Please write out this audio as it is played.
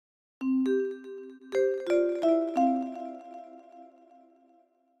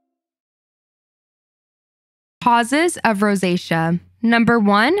Causes of rosacea. Number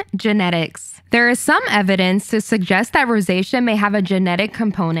 1, genetics. There is some evidence to suggest that rosacea may have a genetic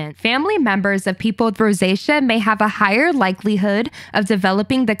component. Family members of people with rosacea may have a higher likelihood of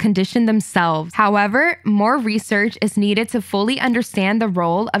developing the condition themselves. However, more research is needed to fully understand the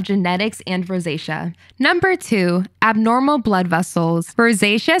role of genetics and rosacea. Number 2, abnormal blood vessels.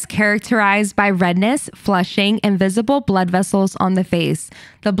 Rosacea is characterized by redness, flushing, and visible blood vessels on the face.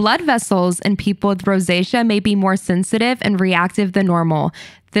 The blood vessels in people with rosacea may be more sensitive and reactive than normal.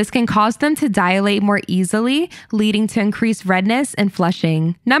 This can cause them to dilate more easily, leading to increased redness and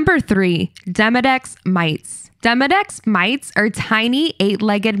flushing. Number 3, Demodex mites. Demodex mites are tiny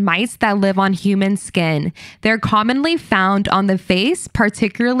 8-legged mites that live on human skin. They're commonly found on the face,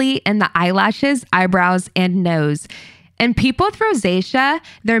 particularly in the eyelashes, eyebrows, and nose. In people with rosacea,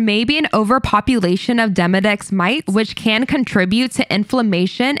 there may be an overpopulation of Demodex mites, which can contribute to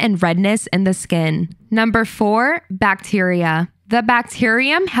inflammation and redness in the skin. Number 4, bacteria. The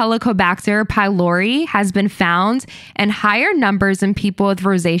bacterium Helicobacter pylori has been found in higher numbers in people with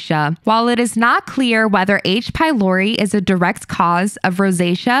rosacea. While it is not clear whether H. pylori is a direct cause of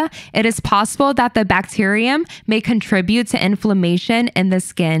rosacea, it is possible that the bacterium may contribute to inflammation in the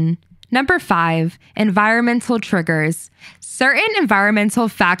skin. Number 5, environmental triggers. Certain environmental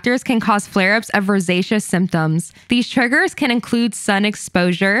factors can cause flare-ups of rosacea symptoms. These triggers can include sun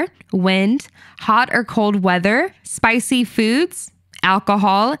exposure, wind, hot or cold weather, spicy foods,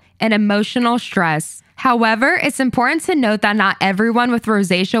 alcohol, and emotional stress. However, it's important to note that not everyone with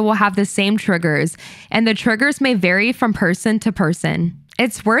rosacea will have the same triggers, and the triggers may vary from person to person.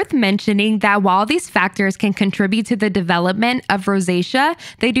 It's worth mentioning that while these factors can contribute to the development of rosacea,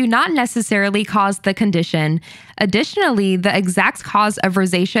 they do not necessarily cause the condition. Additionally, the exact cause of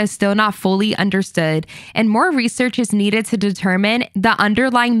rosacea is still not fully understood, and more research is needed to determine the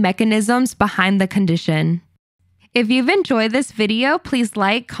underlying mechanisms behind the condition. If you've enjoyed this video, please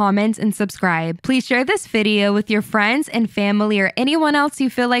like, comment, and subscribe. Please share this video with your friends and family or anyone else you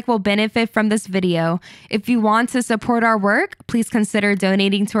feel like will benefit from this video. If you want to support our work, please consider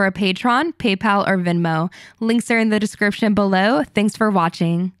donating to our Patreon, PayPal, or Venmo. Links are in the description below. Thanks for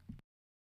watching.